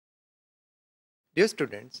Dear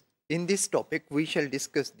students, in this topic we shall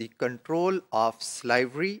discuss the control of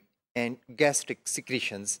salivary and gastric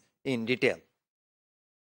secretions in detail.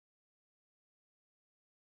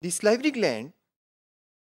 The salivary gland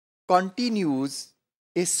continues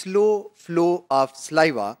a slow flow of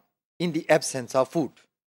saliva in the absence of food.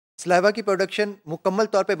 Saliva की production मुकम्मल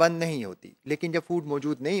तौर पे बंद नहीं होती, लेकिन जब food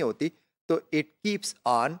मौजूद नहीं होती तो it keeps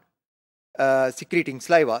on secreting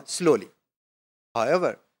saliva slowly.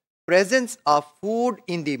 However, presence of food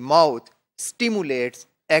in the mouth stimulates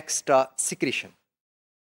extra secretion.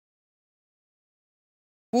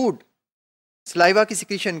 Food saliva की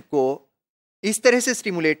secretion को इस तरह से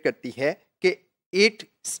stimulate करती है कि it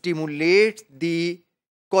stimulates the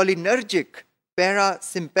cholinergic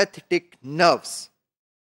parasympathetic nerves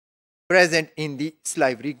present in the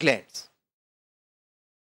salivary glands.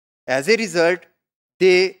 As a result,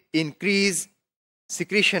 they increase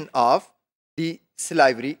secretion of the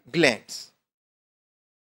salivary glands.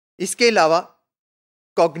 इसके अलावा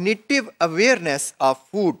cognitive awareness of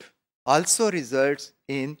food also results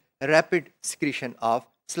in rapid secretion of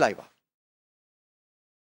saliva.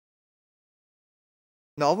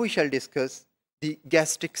 Now we shall discuss the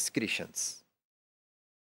gastric secretions.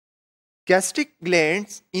 Gastric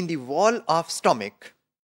glands in the wall of stomach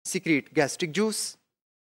secrete gastric juice.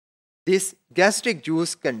 This gastric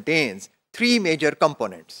juice contains three major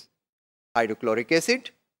components: hydrochloric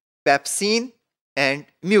acid, pepsin, and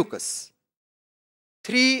mucus.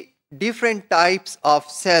 Three different types of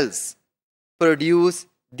cells produce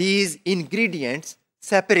these ingredients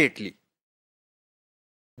separately.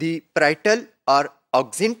 The parietal or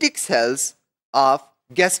oxyntic cells of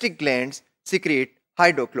gastric glands secrete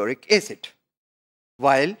hydrochloric acid,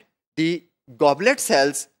 while the goblet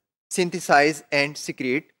cells synthesize and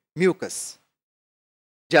secrete mucus.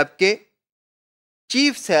 जबकि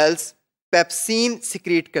chief cells pepsin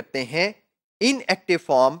secrete करते हैं inactive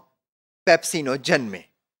form pepsinogen में.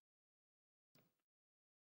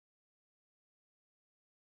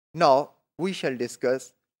 Now we shall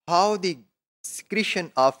discuss how the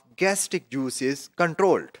secretion of gastric juice is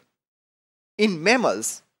controlled. In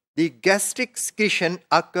mammals, the gastric secretion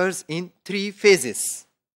occurs in three phases,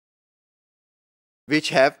 which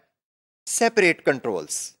have separate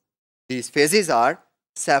controls. These phases are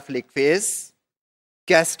cephalic phase,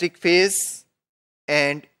 gastric phase,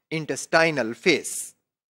 and intestinal phase.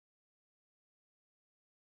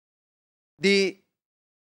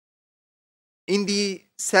 In the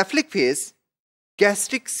cephalic phase,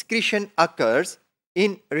 gastric secretion occurs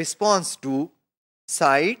in response to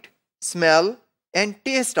sight, smell, and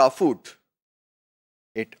taste of food.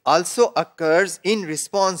 It also occurs in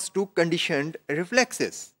response to conditioned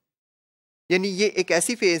reflexes. यानी ये एक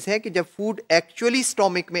ऐसी phase है कि जब food actually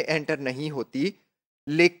stomach में enter नहीं होती,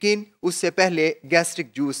 लेकिन उससे पहले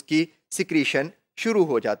गैस्ट्रिक जूस की सिक्रीशन शुरू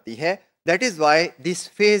हो जाती है. That is why this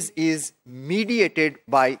phase is mediated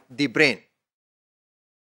by the brain,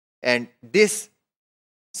 and this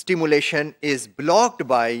stimulation is blocked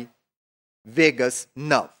by vagus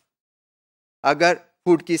nerve. अगर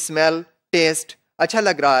फूड की स्मेल, टेस्ट अच्छा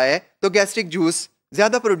लग रहा है तो गैस्ट्रिक जूस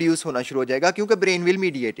ज्यादा प्रोड्यूस होना शुरू हो जाएगा, क्योंकि ब्रेन विल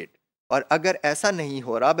मीडिएट इट. और अगर ऐसा नहीं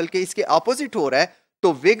हो रहा बल्कि इसके ऑपोजिट हो रहा है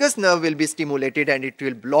तो vagus nerve will be stimulated and it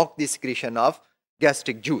will block the secretion of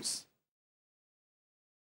gastric juice.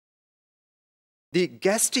 The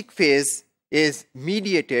gastric phase is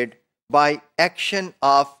mediated by action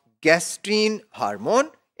of gastrin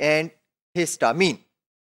hormone and histamine.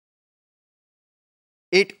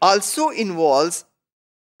 It also involves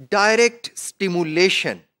direct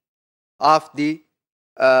stimulation of the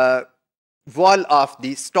wall of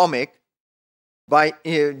the stomach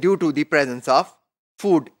due to the presence of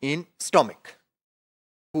food in stomach.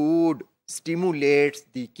 Food stimulates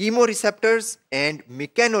the chemoreceptors and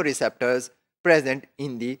mechanoreceptors present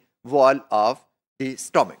in the wall of the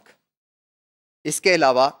stomach. इसके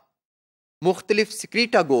अलावा मुख्तलिफ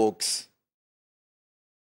सिक्रीटागोग्स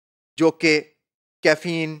जो कि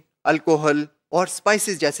caffeine, alcohol और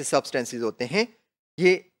spices जैसे substances होते हैं,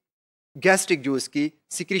 ये गैस्ट्रिक जूस की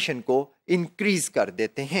सिक्रीशन को इंक्रीज कर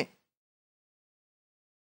देते हैं.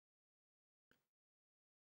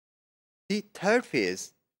 The third phase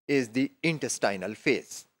is the intestinal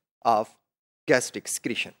phase of gastric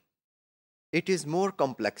secretion. It is more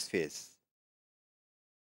complex phase.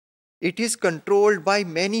 It is controlled by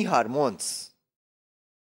many hormones.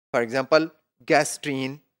 For example,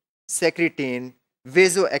 gastrin, secretin,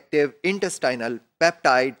 vasoactive intestinal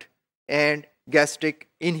peptide, and gastric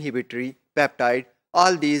inhibitory peptide.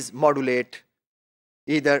 All these modulate,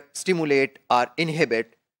 either stimulate or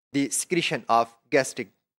inhibit the secretion of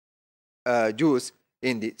gastric juice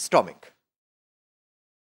in the stomach.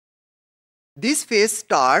 This phase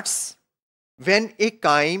starts when a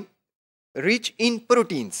chyme rich in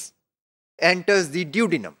proteins enters the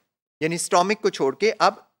duodenum. यानी stomach को छोड़ के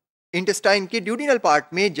अब intestine के duodenal part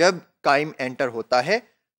में जब crime enter होता है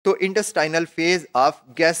तो intestinal phase of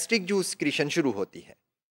gastric juice secretion शुरू होती है।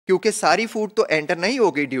 क्योंकि सारी फूड तो एंटर नहीं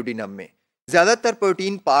हो गई ड्यूडिनम में, ज्यादातर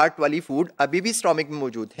प्रोटीन पार्ट वाली फूड अभी भी स्टोमिक में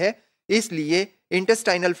मौजूद है, इसलिए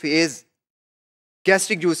इंटेस्टाइनल फेज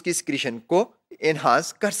गैस्ट्रिक जूस की सिक्रीशन को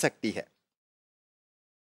एनहांस कर सकती है।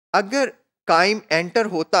 अगर काइम एंटर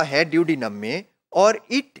होता है ड्यूडिनम में और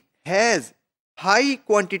it has high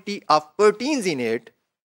quantity of proteins in it,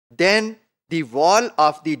 then the wall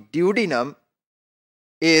of the duodenum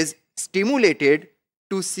is stimulated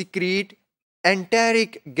to secrete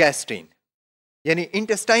enteric gastrin. यानी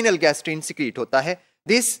intestinal gastrin secrete होता है.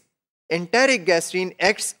 This enteric gastrin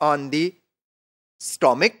acts on the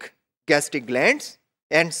stomach gastric glands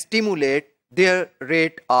and stimulate their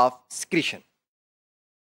rate of secretion.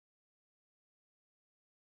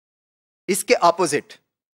 इसके opposite,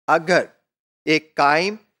 अगर a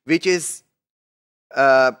chyme which is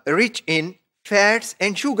rich in fats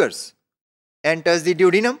and sugars enters the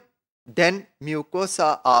duodenum, then mucosa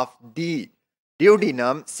of the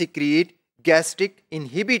duodenum secrete gastric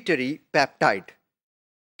inhibitory peptide.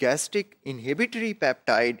 Gastric inhibitory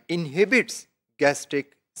peptide inhibits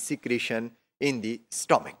gastric secretion in the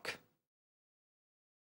stomach.